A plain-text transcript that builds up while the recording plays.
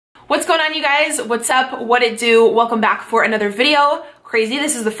What's going on, you guys? What's up? What it do? Welcome back for another video. Crazy,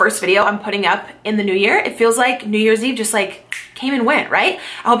 this is the first video I'm putting up in the new year. It feels like New Year's Eve just like came and went, right?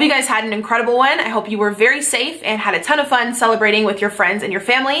 I hope you guys had an incredible one. I hope you were very safe and had a ton of fun celebrating with your friends and your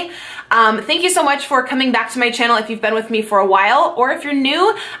family. Thank you so much for coming back to my channel if you've been with me for a while, or if you're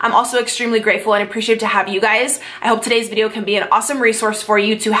new, I'm also extremely grateful and appreciative to have you guys. I hope today's video can be an awesome resource for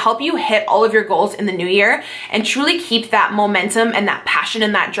you to help you hit all of your goals in the new year and truly keep that momentum and that passion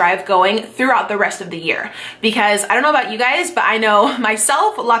and that drive going throughout the rest of the year. Because I don't know about you guys, but I know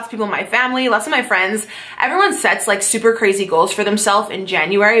myself, lots of people in my family, lots of my friends, everyone sets like super crazy goals for themselves in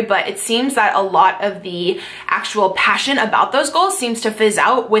January, but it seems that a lot of the actual passion about those goals seems to fizz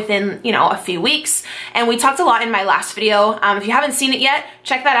out within, you know, a few weeks. And we talked a lot in my last video. If you haven't seen it yet,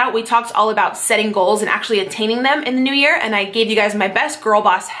 check that out. We talked all about setting goals and actually attaining them in the new year. And I gave you guys my best girl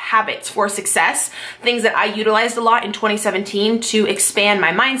boss habits for success, things that I utilized a lot in 2017 to expand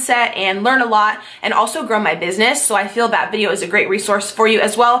my mindset and learn a lot and also grow my business. So I feel that video is a great resource for you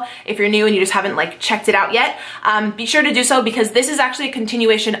as well. If you're new and you just haven't like checked it out yet, be sure to do so because this is actually a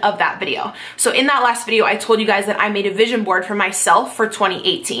continuation of that video. So in that last video, I told you guys that I made a vision board for myself for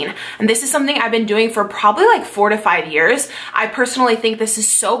 2018. And this is something I've been doing for probably like 4 to 5 years. I personally think this is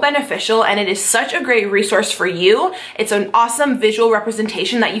so beneficial and it is such a great resource for you. It's an awesome visual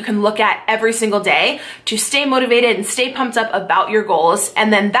representation that you can look at every single day to stay motivated and stay pumped up about your goals.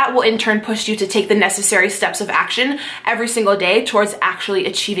 And then that will in turn push you to take the necessary steps of action every single day towards actually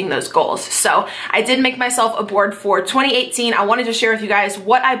achieving those goals. So I did make myself a board for 2018. I wanted to share with you guys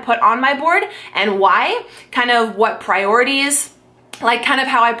what I put on my board and why, kind of what priorities, like kind of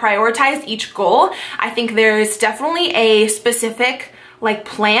how I prioritized each goal. I think there's definitely a specific like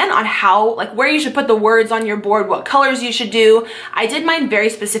plan on how, like where you should put the words on your board, what colors you should do. I did mine very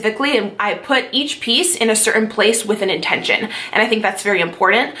specifically and I put each piece in a certain place with an intention. And I think that's very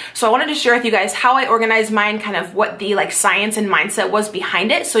important. So I wanted to share with you guys how I organized mine, kind of what the like science and mindset was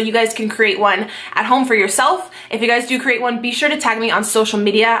behind it. So you guys can create one at home for yourself. If you guys do create one, be sure to tag me on social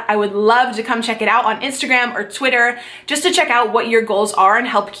media. I would love to come check it out on Instagram or Twitter just to check out what your goals are and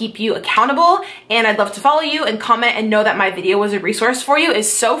help keep you accountable. And I'd love to follow you and comment and know that my video was a resource for you.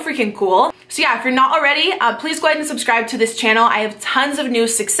 Is so freaking cool. So yeah, if you're not already, please go ahead and subscribe to this channel. I have tons of new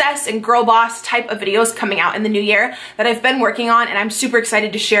success and girl boss type of videos coming out in the new year that I've been working on and I'm super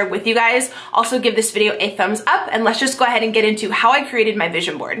excited to share with you guys. Also give this video a thumbs up and let's just go ahead and get into how I created my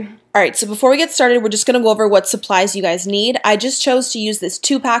vision board. All right, so before we get started, we're just gonna go over what supplies you guys need. I just chose to use this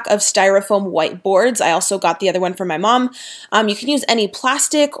 2-pack of styrofoam whiteboards. I also got the other one for my mom. You can use any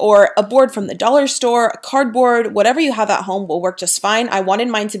plastic or a board from the dollar store, a cardboard, whatever you have at home will work just fine. I wanted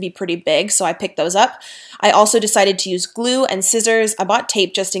mine to be pretty big, so I picked those up. I also decided to use glue and scissors. I bought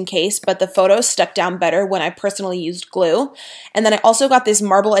tape just in case, but the photos stuck down better when I personally used glue. And then I also got this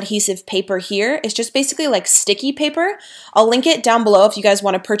marble adhesive paper here. It's just basically like sticky paper. I'll link it down below if you guys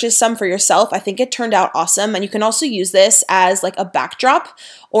want to purchase some for yourself. I think it turned out awesome. And you can also use this as like a backdrop,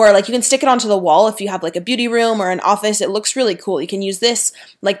 or like you can stick it onto the wall if you have like a beauty room or an office. It looks really cool. You can use this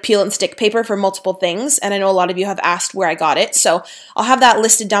like peel and stick paper for multiple things. And I know a lot of you have asked where I got it. So I'll have that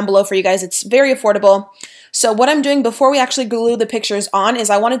listed down below for you guys. It's very affordable. So what I'm doing before we actually glue the pictures on is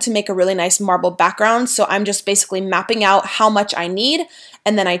I wanted to make a really nice marble background. So I'm just basically mapping out how much I need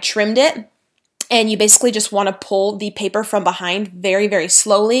and then I trimmed it. And you basically just want to pull the paper from behind very, very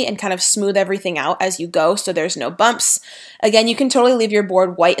slowly and kind of smooth everything out as you go so there's no bumps. Again, you can totally leave your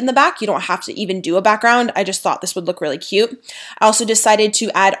board white in the back. You don't have to even do a background. I just thought this would look really cute. I also decided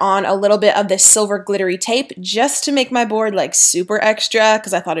to add on a little bit of this silver glittery tape just to make my board like super extra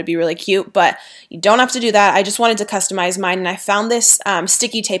because I thought it'd be really cute, but you don't have to do that. I just wanted to customize mine and I found this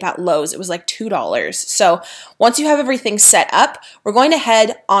sticky tape at Lowe's. It was like $2. So once you have everything set up, we're going to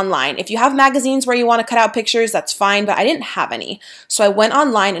head online. If you have magazines where you want to cut out pictures, that's fine, but I didn't have any. So I went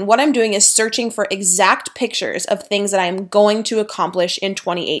online and what I'm doing is searching for exact pictures of things that I'm going to accomplish in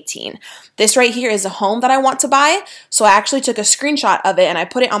 2018. This right here is a home that I want to buy. So I actually took a screenshot of it and I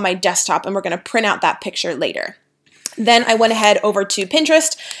put it on my desktop and we're going to print out that picture later. Then I went ahead over to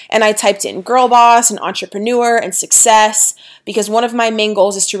Pinterest and I typed in girl boss and entrepreneur and success because one of my main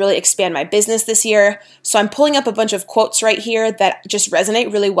goals is to really expand my business this year. So I'm pulling up a bunch of quotes right here that just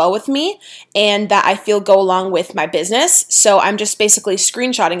resonate really well with me and that I feel go along with my business. So I'm just basically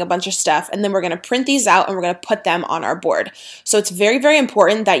screenshotting a bunch of stuff and then we're going to print these out and we're going to put them on our board. So it's very, very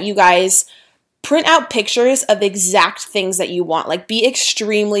important that you guys print out pictures of exact things that you want. Like, be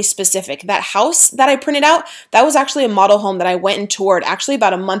extremely specific. That house that I printed out, that was actually a model home that I went and toured actually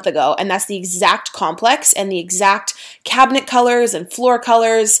about a month ago, and that's the exact complex and the exact cabinet colors and floor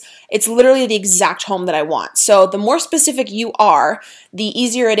colors. It's literally the exact home that I want. So the more specific you are, the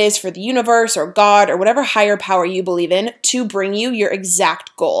easier it is for the universe or God or whatever higher power you believe in to bring you your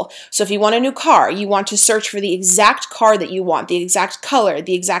exact goal. So if you want a new car, you want to search for the exact car that you want, the exact color,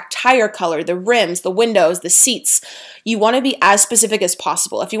 the exact tire color, the rims, the windows, the seats. You want to be as specific as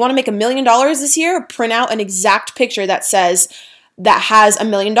possible. If you want to make $1 million this year, print out an exact picture that says, that has $1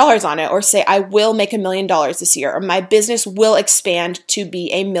 million on it, or say, I will make $1 million this year, or my business will expand to be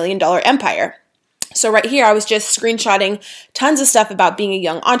 $1 million empire. So right here, I was just screenshotting tons of stuff about being a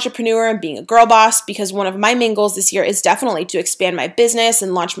young entrepreneur and being a girl boss, because one of my main goals this year is definitely to expand my business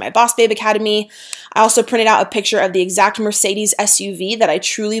and launch my Boss Babe Academy. I also printed out a picture of the exact Mercedes SUV that I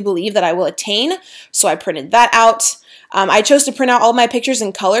truly believe that I will attain, so I printed that out. I chose to print out all my pictures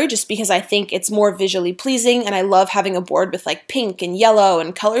in color just because I think it's more visually pleasing, and I love having a board with like pink and yellow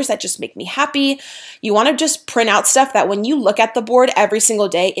and colors that just make me happy. You want to just print out stuff that when you look at the board every single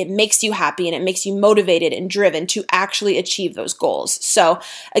day, it makes you happy and it makes you motivated and driven to actually achieve those goals. So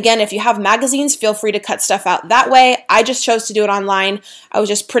again, if you have magazines, feel free to cut stuff out that way. I just chose to do it online. I was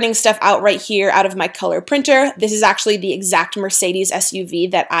just printing stuff out right here out of my color printer. This is actually the exact Mercedes SUV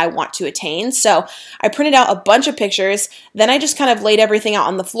that I want to attain. So I printed out a bunch of pictures. Then I just kind of laid everything out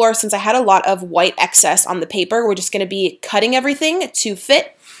on the floor. Since I had a lot of white excess on the paper, we're just going to be cutting everything to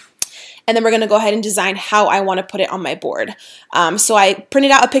fit. And then we're going to go ahead and design how I want to put it on my board. So I printed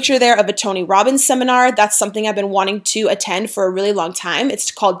out a picture there of a Tony Robbins seminar. That's something I've been wanting to attend for a really long time.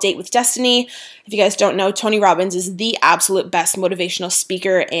 It's called Date with Destiny. If you guys don't know, Tony Robbins is the absolute best motivational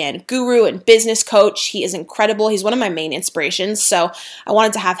speaker and guru and business coach. He is incredible. He's one of my main inspirations. So I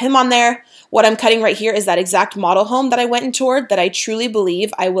wanted to have him on there. What I'm cutting right here is that exact model home that I went and toured that I truly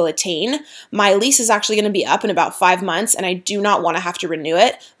believe I will attain. My lease is actually going to be up in about 5 months, and I do not want to have to renew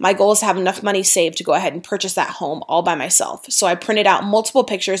it. My goal is to have enough money saved to go ahead and purchase that home all by myself. So I printed out multiple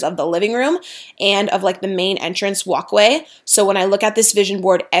pictures of the living room and of like the main entrance walkway. So when I look at this vision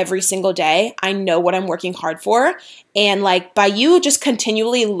board every single day, I know what I'm working hard for. And like by you just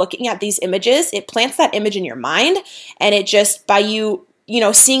continually looking at these images, it plants that image in your mind, and it just by you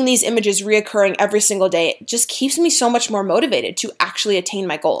seeing these images reoccurring every single day, it just keeps me so much more motivated to actually attain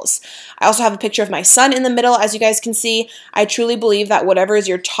my goals. I also have a picture of my son in the middle, as you guys can see. I truly believe that whatever is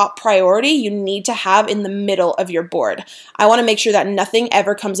your top priority, you need to have in the middle of your board. I want to make sure that nothing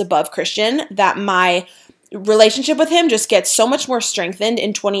ever comes above Christian, that my relationship with him just gets so much more strengthened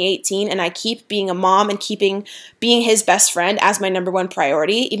in 2018, and I keep being a mom and being his best friend as my #1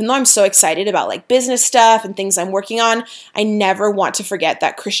 priority. Even though I'm so excited about like business stuff and things I'm working on, I never want to forget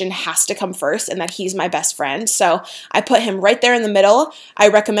that Christian has to come first and that he's my best friend. So I put him right there in the middle. I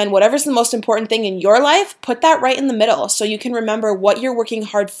recommend whatever's the most important thing in your life, put that right in the middle so you can remember what you're working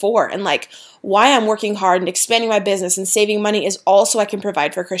hard for, and like why I'm working hard and expanding my business and saving money is all so I can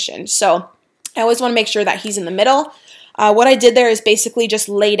provide for Christian. So I always want to make sure that he's in the middle. What I did there is basically just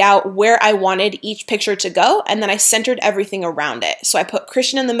laid out where I wanted each picture to go, and then I centered everything around it. So I put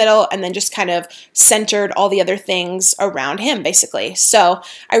Christian in the middle and then just kind of centered all the other things around him, basically. So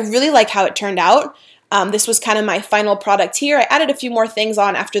I really like how it turned out. This was kind of my final product here. I added a few more things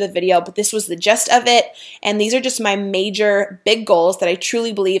on after the video, but this was the gist of it. And these are just my major big goals that I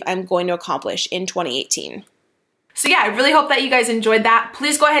truly believe I'm going to accomplish in 2018. So yeah, I really hope that you guys enjoyed that.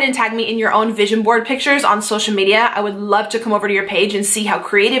 Please go ahead and tag me in your own vision board pictures on social media. I would love to come over to your page and see how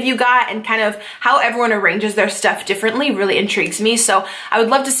creative you got, and kind of how everyone arranges their stuff differently really intrigues me. So I would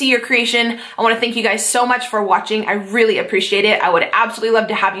love to see your creation. I want to thank you guys so much for watching. I really appreciate it. I would absolutely love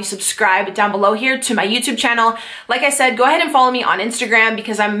to have you subscribe down below here to my YouTube channel. Like I said, go ahead and follow me on Instagram,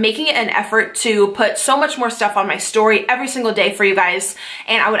 because I'm making it an effort to put so much more stuff on my story every single day for you guys,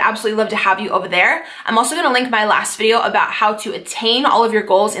 and I would absolutely love to have you over there. I'm also going to link my last video about how to attain all of your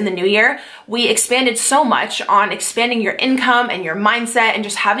goals in the new year. We expanded so much on expanding your income and your mindset and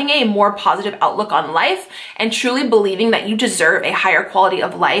just having a more positive outlook on life, and truly believing that you deserve a higher quality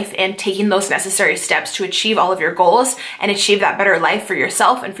of life, and taking those necessary steps to achieve all of your goals and achieve that better life for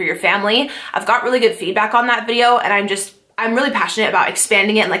yourself and for your family. I've got really good feedback on that video, and I'm really passionate about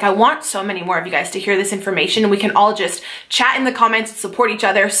expanding it. Like, I want so many more of you guys to hear this information, and we can all just chat in the comments and support each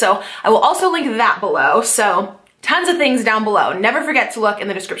other. So I will also link that below. So tons of things down below. Never forget to look in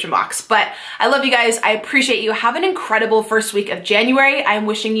the description box. But I love you guys. I appreciate you. Have an incredible first week of January. I am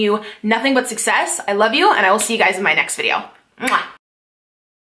wishing you nothing but success. I love you, and I will see you guys in my next video. Mwah.